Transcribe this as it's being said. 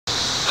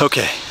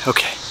Okay,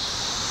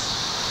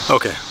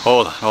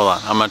 hold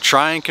on. I'm gonna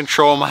try and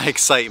control my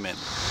excitement.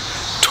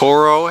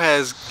 Toro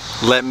has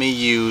let me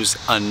use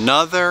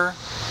another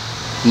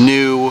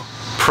new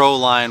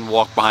Proline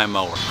walk-behind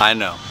mower. I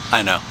know.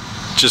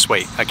 Just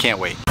wait, I can't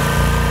wait.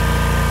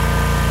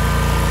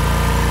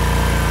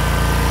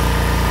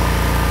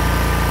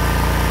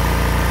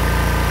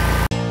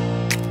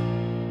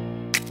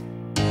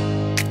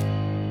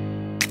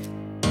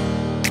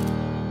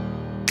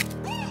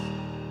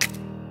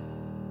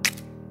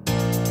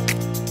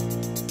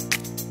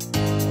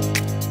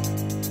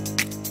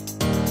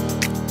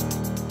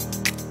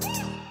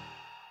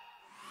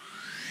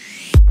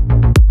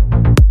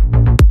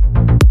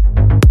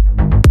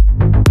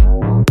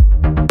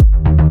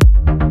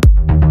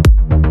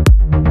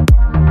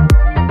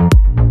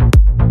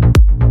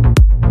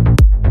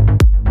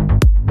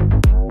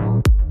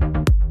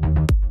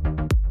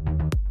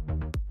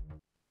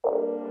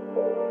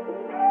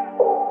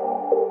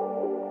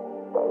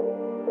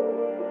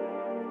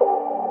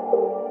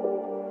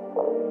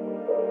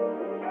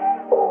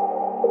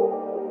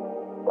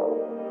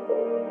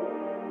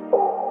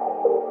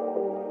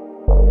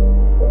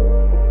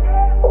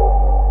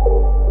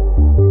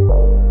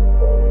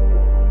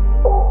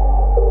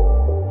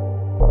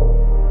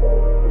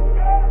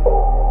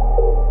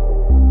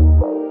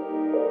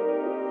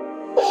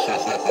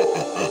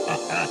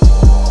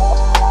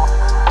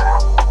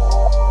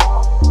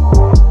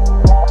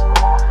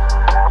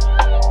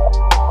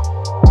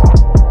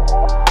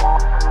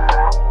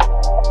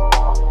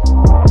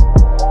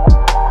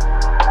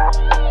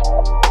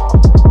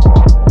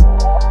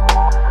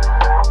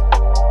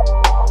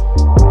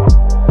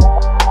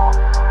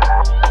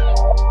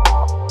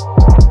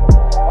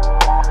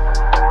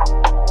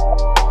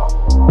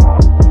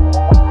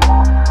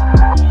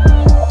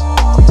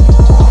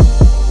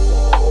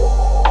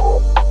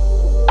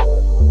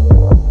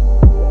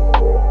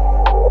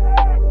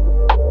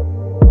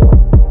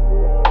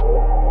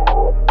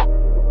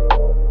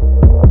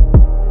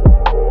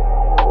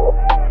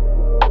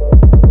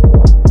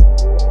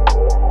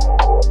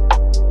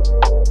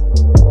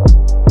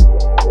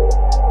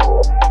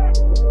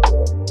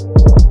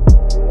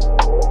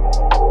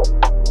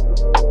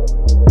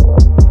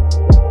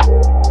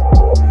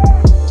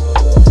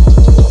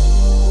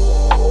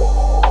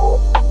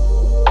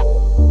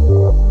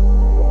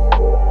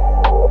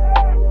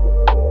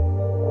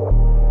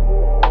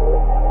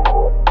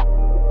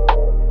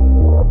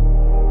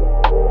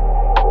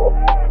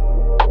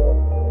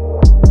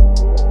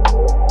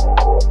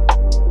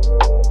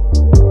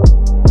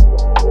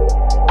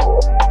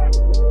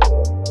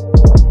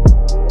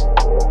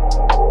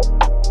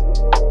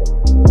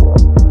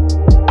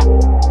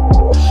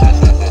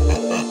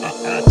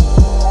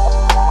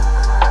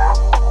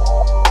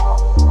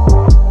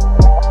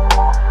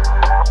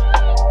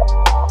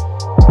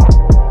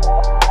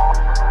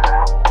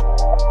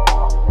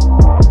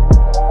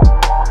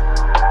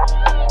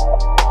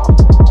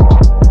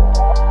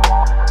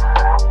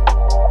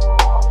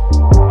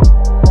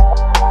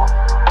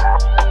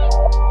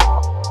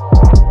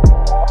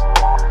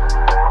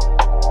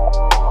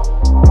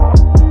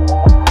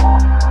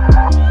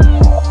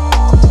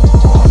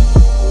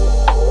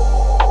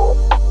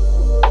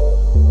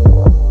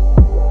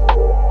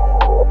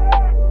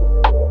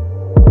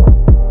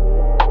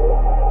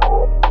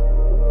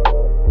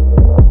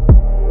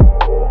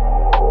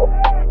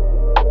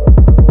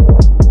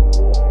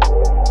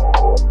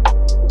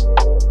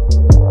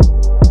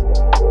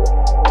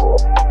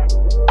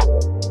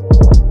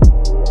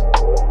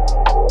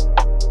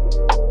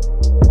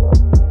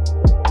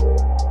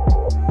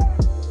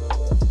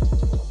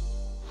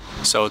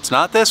 So it's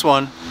not this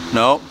one.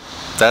 Nope.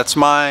 That's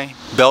my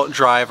belt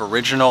drive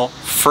original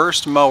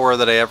first mower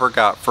that I ever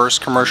got.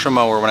 First commercial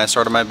mower when I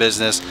started my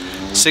business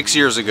 6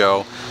 years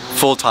ago,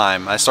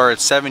 full-time. I started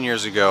 7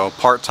 years ago,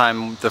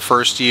 part-time the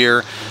first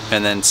year,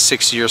 and then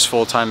 6 years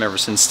full-time ever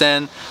since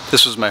then.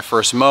 This was my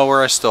first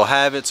mower. I still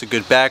have it. It's a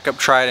good backup,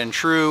 tried and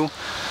true.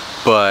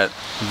 But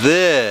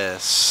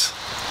this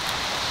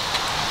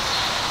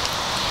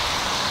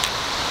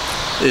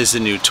is the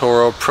new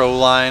Toro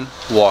Proline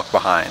walk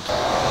behind.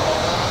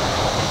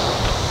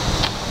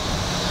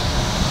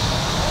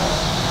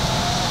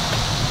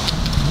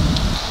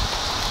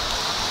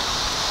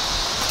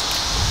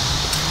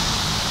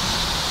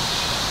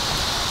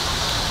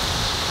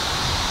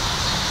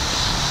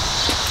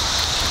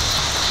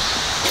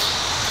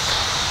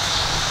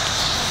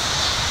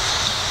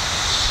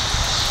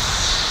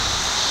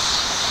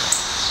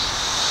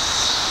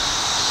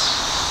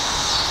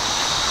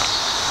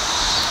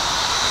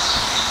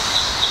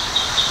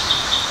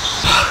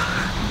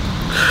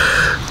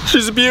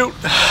 She's a beaut.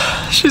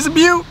 She's a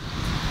beaut.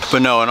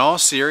 But no, in all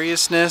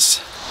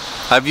seriousness,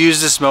 I've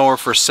used this mower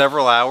for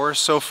several hours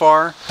so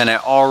far, and I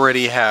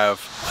already have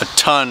a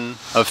ton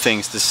of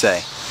things to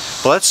say.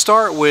 But let's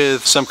start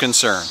with some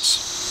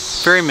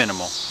concerns. Very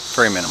minimal,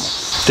 very minimal.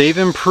 They've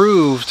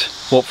improved.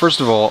 Well,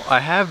 first of all, I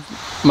have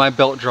my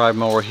belt drive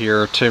mower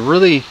here to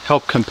really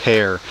help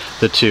compare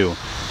the two.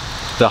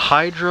 The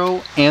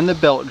hydro and the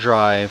belt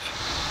drive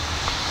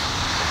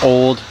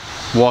old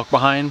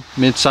walk-behind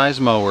mid-size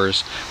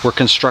mowers were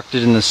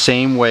constructed in the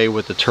same way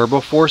with the turbo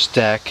force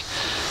deck.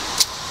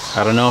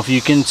 I don't know if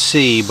you can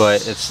see,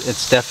 but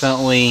it's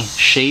definitely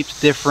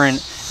shaped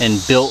different and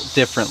built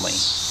differently.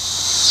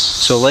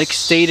 So like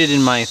stated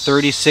in my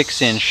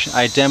 36-inch,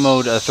 I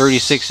demoed a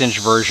 36-inch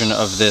version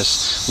of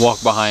this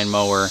walk-behind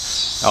mower.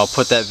 I'll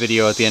put that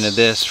video at the end of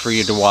this for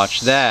you to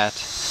watch that.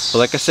 But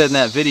like I said in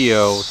that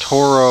video,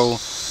 Toro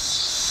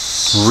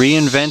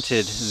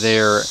reinvented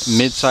their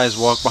mid-size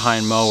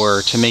walk-behind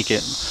mower to make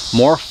it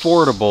more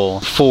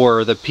affordable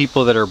for the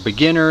people that are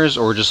beginners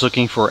or just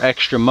looking for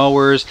extra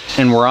mowers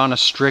and we're on a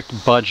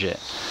strict budget.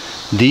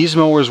 These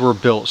mowers were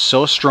built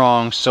so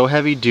strong, so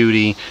heavy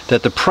duty,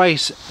 that the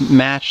price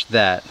matched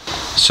that.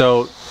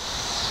 So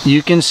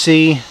you can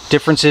see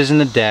differences in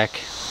the deck.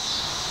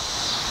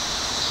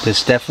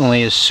 This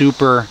definitely is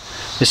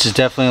this is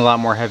definitely a lot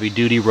more heavy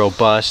duty,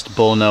 robust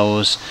bull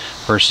nose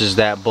versus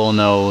that bull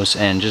nose,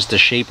 and just the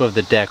shape of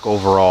the deck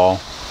overall.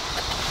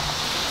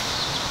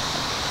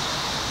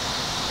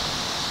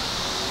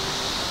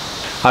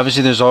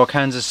 Obviously there's all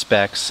kinds of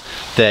specs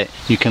that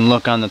you can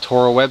look on the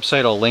Toro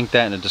website. I'll link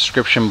that in the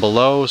description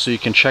below so you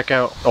can check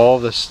out all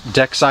the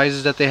deck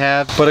sizes that they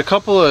have. But a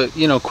couple of,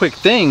 quick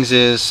things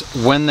is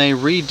when they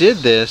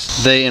redid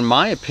this, they, in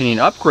my opinion,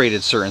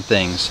 upgraded certain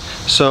things.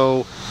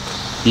 So,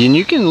 and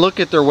you can look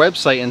at their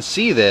website and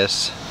see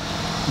this.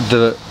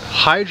 The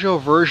hydro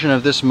version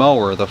of this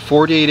mower, the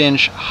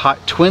 48-inch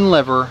twin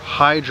lever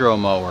hydro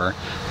mower,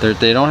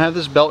 they don't have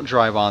this belt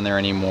drive on there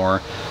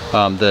anymore.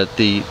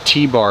 The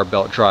T-bar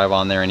belt drive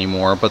on there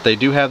anymore, but they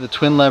do have the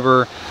twin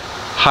lever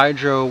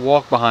hydro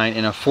walk behind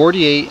in a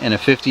 48 and a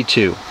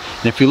 52.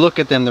 And if you look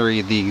at them,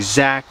 they're the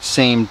exact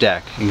same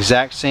deck,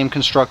 exact same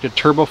constructed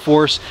turbo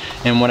force.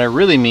 And what I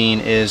really mean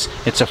is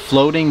it's a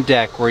floating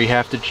deck where you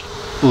have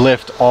to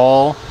lift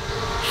all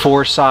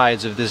 4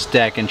 sides of this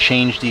deck and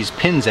change these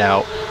pins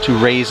out to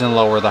raise and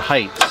lower the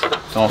heights.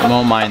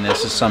 Don't mind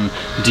this, is some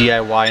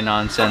DIY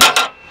nonsense.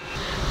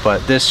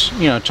 But this,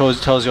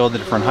 tells you all the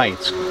different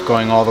heights,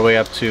 going all the way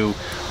up to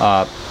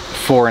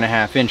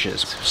 4.5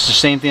 inches. It's the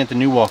same thing that the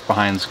new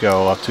walk-behinds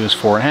go up to, is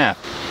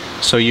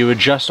 4.5. So you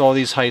adjust all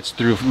these heights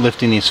through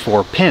lifting these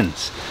 4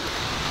 pins.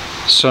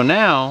 So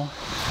now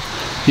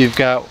you've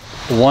got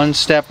one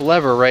step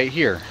lever right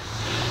here.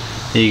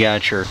 You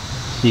got your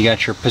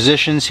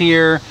positions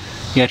here.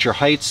 You got your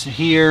heights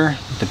here.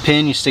 The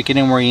pin, you stick it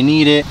in where you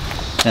need it,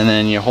 and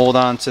then you hold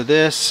on to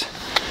this,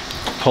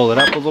 pull it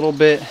up a little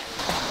bit.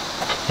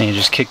 And you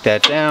just kick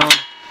that down,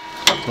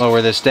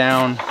 lower this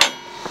down,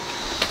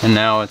 and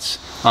now it's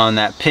on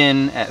that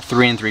pin at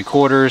 3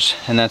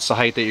 3/4, and that's the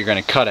height that you're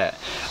going to cut at.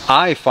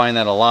 I find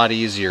that a lot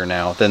easier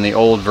now than the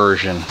old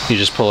version. You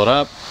just pull it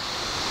up,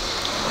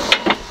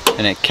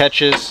 and it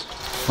catches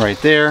right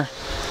there,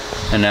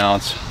 and now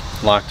it's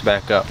locked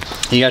back up.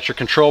 You got your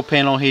control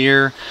panel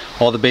here,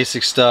 all the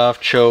basic stuff,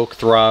 choke,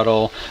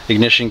 throttle,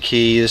 ignition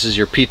key. This is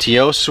your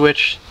PTO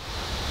switch,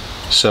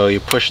 so you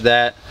push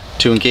that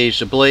to engage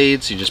the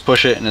blades. You just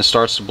push it and it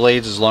starts the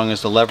blades as long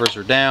as the levers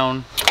are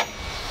down,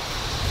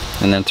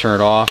 and then turn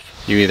it off.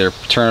 You either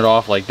turn it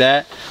off like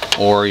that,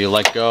 or you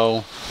let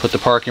go, put the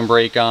parking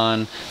brake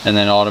on, and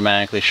then it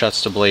automatically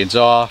shuts the blades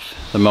off.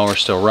 The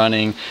mower's still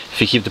running.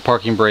 If you keep the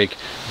parking brake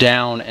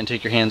down and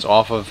take your hands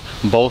off of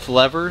both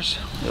levers,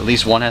 at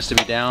least one has to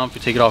be down. If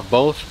you take it off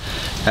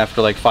both,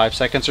 after like 5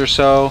 seconds or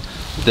so,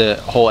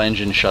 the whole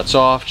engine shuts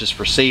off, just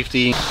for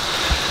safety.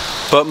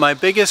 But my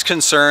biggest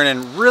concern,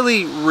 and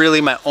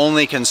really my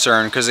only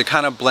concern, because it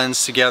kind of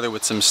blends together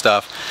with some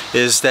stuff,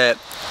 is that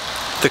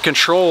the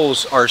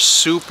controls are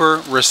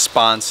super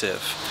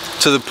responsive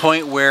to the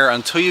point where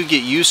until you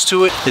get used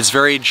to it, it's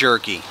very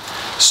jerky.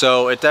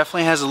 So it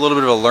definitely has a little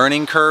bit of a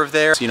learning curve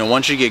there.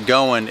 Once you get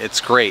going,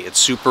 it's great. It's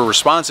super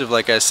responsive,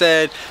 like I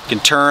said. You can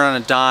turn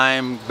on a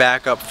dime,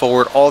 back up,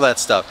 forward, all that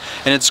stuff.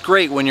 And it's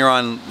great when you're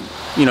on,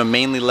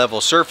 mainly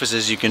level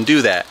surfaces, you can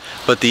do that.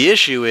 But the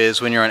issue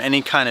is when you're on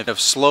any kind of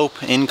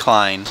slope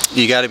incline,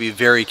 you got to be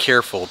very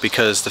careful,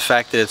 because the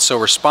fact that it's so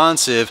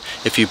responsive,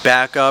 if you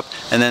back up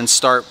and then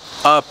start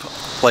up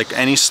like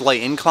any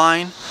slight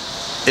incline,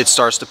 it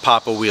starts to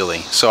pop a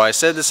wheelie. So I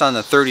said this on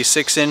the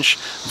 36-inch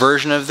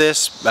version of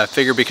this. I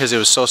figured because it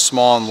was so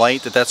small and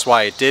light that's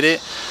why it did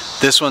it.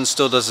 This one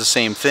still does the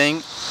same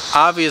thing.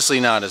 Obviously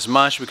not as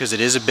much, because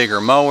it is a bigger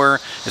mower.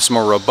 It's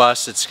more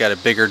robust. It's got a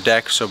bigger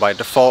deck, so by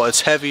default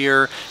it's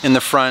heavier in the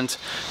front.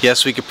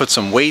 Yes, we could put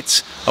some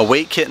weights, a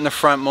weight kit in the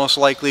front most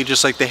likely,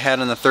 just like they had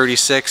on the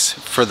 36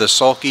 for the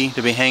sulky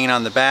to be hanging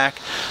on the back.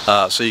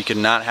 So you could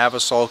not have a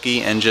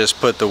sulky and just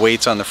put the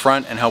weights on the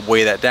front and help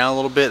weigh that down a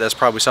little bit. That's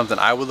probably something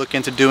I would look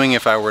into doing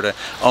if I were to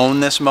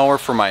own this mower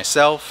for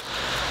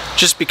myself.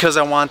 Just because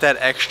I want that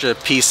extra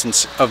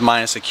piece of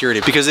mind of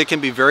security, because it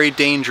can be very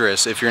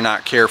dangerous if you're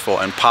not careful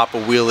and pop a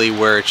wheelie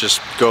where it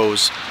just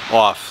goes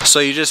off. So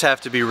you just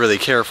have to be really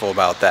careful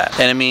about that.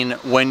 And I mean,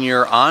 when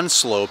you're on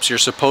slopes, you're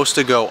supposed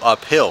to go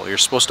uphill. You're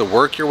supposed to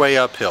work your way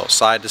uphill,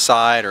 side to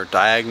side or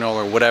diagonal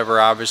or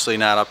whatever. Obviously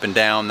not up and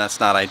down,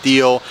 that's not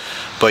ideal.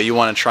 but you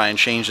want to try and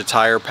change the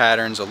tire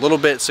patterns a little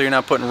bit so you're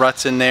not putting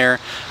ruts in there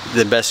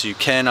the best you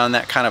can on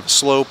that kind of a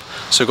slope.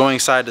 So going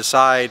side to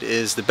side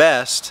is the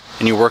best,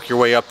 and you work your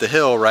way up the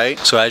hill, right?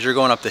 So as you're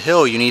going up the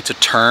hill, you need to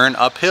turn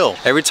uphill.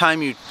 Every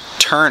time you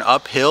turn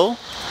uphill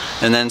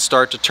and then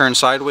start to turn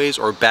sideways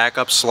or back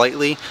up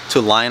slightly to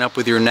line up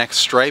with your next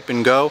stripe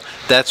and go,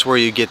 that's where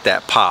you get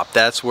that pop.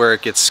 That's where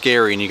it gets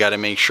scary, and you got to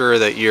make sure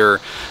that you're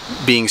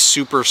being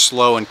super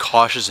slow and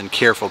cautious and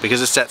careful,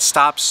 because it's that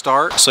stop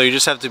start, so you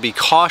just have to be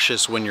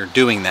cautious when you're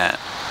doing that.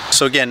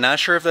 So again, not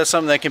sure if that's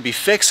something that can be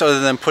fixed other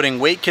than putting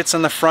weight kits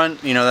on the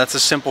front. You know, that's a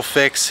simple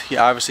fix. It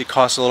obviously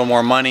costs a little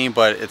more money,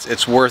 but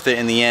it's worth it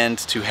in the end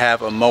to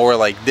have a mower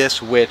like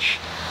this, which,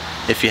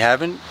 if you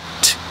haven't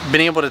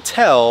been able to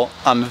tell,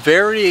 I'm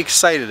very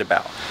excited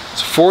about.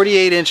 It's a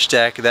 48-inch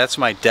deck. That's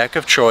my deck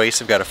of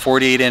choice. I've got a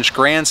 48-inch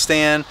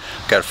grandstand,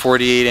 I've got a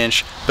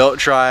 48-inch belt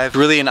drive.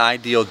 Really an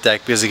ideal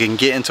deck because it can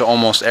get into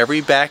almost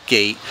every back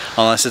gate,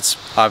 unless it's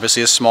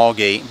obviously a small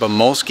gate, but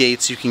most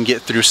gates you can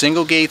get through,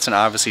 single gates, and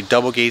obviously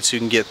double gates you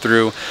can get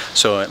through.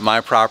 So at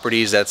my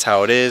properties, that's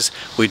how it is.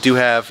 We do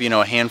have, you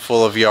know, a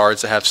handful of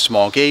yards that have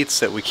small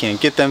gates that we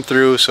can't get them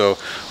through, so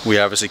we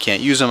obviously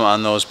can't use them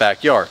on those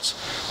backyards.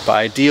 But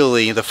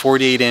ideally, the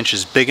 48-inch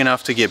is big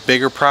enough to get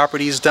bigger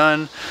properties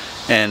done,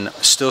 and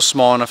still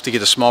small enough to get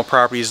the small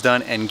properties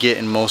done and get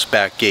in most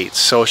back gates.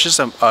 So it's just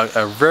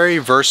a very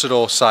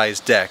versatile size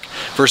deck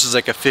versus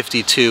like a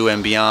 52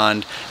 and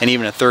beyond, and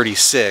even a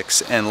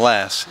 36 and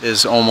less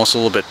is almost a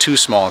little bit too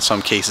small in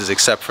some cases,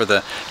 except for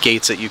the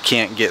gates that you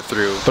can't get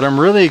through. But I'm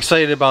really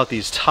excited about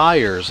these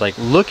tires. Like,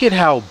 look at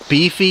how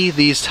beefy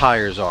these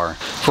tires are.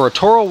 For a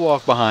Toro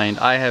walk behind,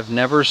 I have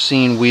never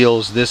seen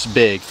wheels this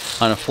big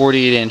on a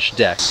 48-inch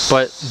deck.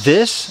 But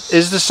this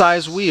is the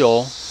size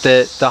wheel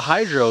that the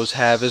hydros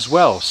have as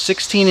well,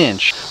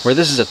 16-inch, where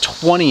this is a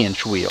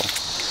 20-inch wheel.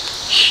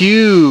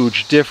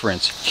 Huge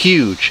difference,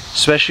 huge,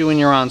 especially when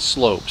you're on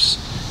slopes.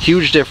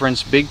 Huge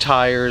difference, big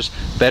tires,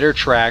 better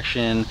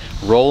traction,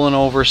 rolling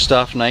over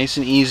stuff nice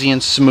and easy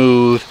and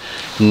smooth,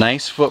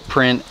 nice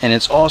footprint, and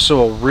it's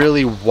also a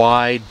really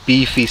wide,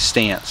 beefy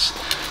stance.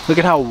 Look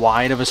at how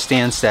wide of a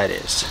stance that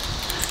is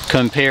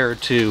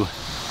compared to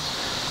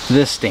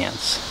this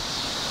stance.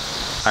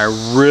 I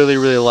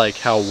really like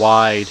how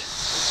wide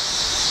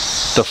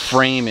the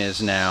frame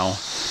is now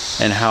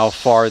and how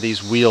far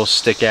these wheels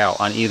stick out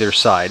on either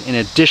side, in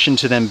addition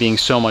to them being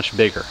so much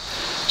bigger.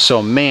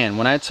 So man,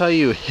 when I tell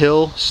you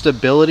hill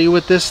stability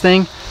with this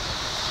thing,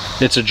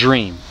 it's a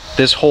dream.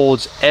 This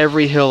holds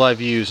every hill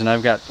I've used, and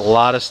I've got a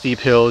lot of steep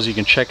hills. You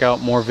can check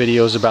out more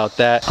videos about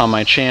that on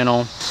my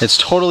channel. It's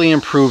totally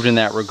improved in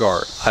that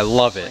regard. I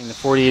love it. The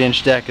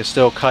 48-inch deck is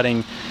still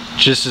cutting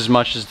just as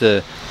much as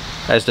the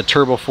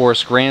Turbo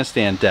Force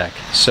grandstand deck.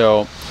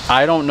 So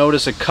I don't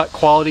notice a cut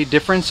quality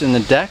difference in the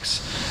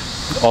decks.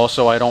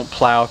 Also, I don't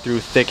plow through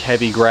thick,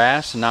 heavy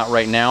grass, not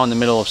right now in the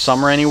middle of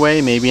summer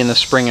anyway. Maybe in the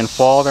spring and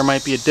fall there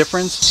might be a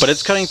difference, but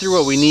it's cutting through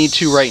what we need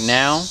to right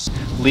now.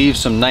 Leave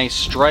some nice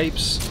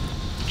stripes,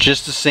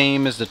 just the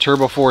same as the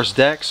Turbo Force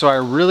deck. So I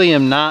really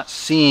am not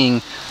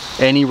seeing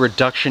any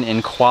reduction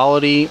in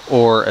quality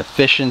or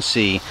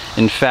efficiency.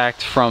 In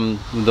fact, from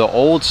the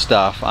old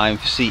stuff, I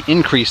see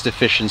increased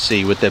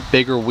efficiency with the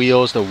bigger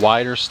wheels, the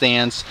wider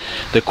stance,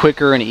 the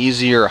quicker and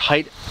easier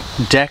height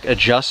deck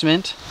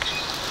adjustment,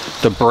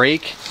 the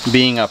brake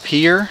being up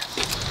here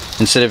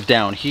instead of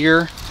down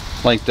here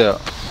like the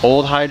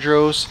old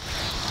hydros.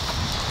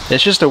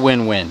 It's just a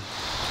win-win.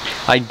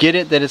 I get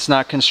it that it's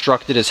not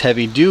constructed as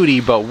heavy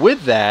duty, but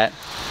with that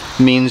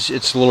means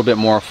it's a little bit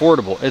more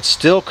affordable. It's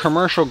still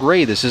commercial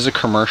grade. This is a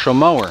commercial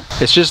mower.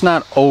 It's just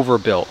not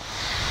overbuilt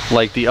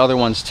like the other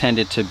ones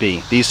tended to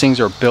be. These things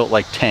are built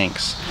like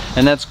tanks,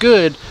 and that's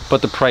good,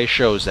 but the price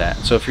shows that.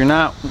 So if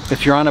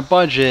you're on a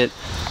budget,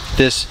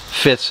 this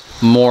fits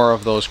more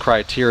of those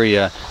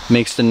criteria,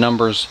 fits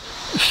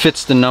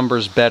the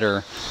numbers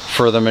better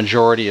for the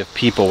majority of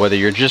people, whether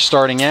you're just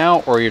starting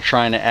out or you're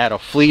trying to add a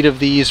fleet of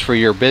these for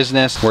your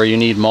business where you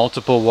need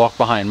multiple walk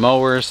behind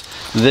mowers.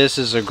 This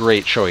is a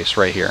great choice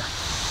right here.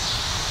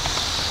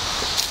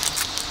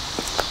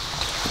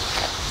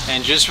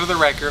 And just for the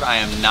record, I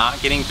am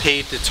not getting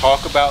paid to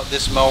talk about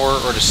this mower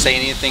or to say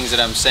any things that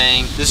I'm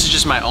saying. This is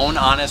just my own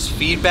honest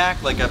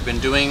feedback, like I've been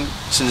doing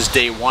since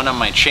day one on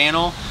my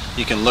channel.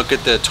 You can look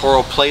at the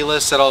Toro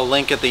playlist that I'll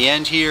link at the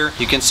end here.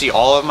 You can see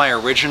all of my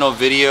original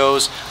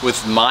videos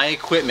with my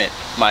equipment,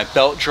 my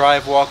belt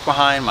drive walk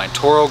behind, my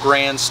Toro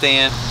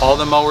grandstand, all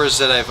the mowers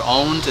that I've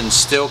owned and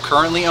still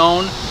currently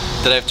own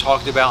that I've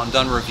talked about and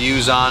done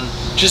reviews on,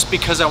 just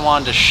because I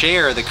wanted to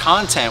share the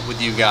content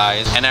with you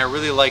guys. And I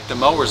really like the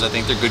mowers. I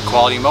think they're good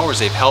quality mowers.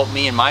 They've helped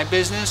me in my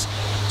business,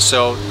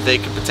 so they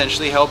could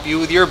potentially help you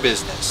with your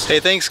business.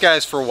 Hey, thanks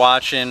guys for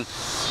watching.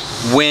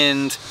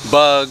 Wind,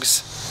 bugs,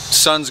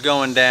 sun's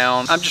going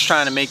down. I'm just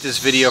trying to make this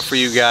video for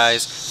you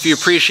guys. If you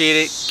appreciate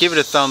it, give it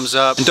a thumbs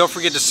up, and don't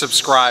forget to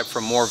subscribe for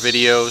more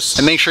videos,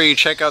 and make sure you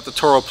check out the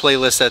Toro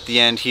playlist at the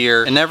end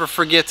here, and never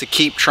forget to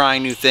keep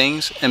trying new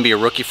things and be a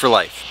rookie for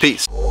life.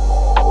 Peace.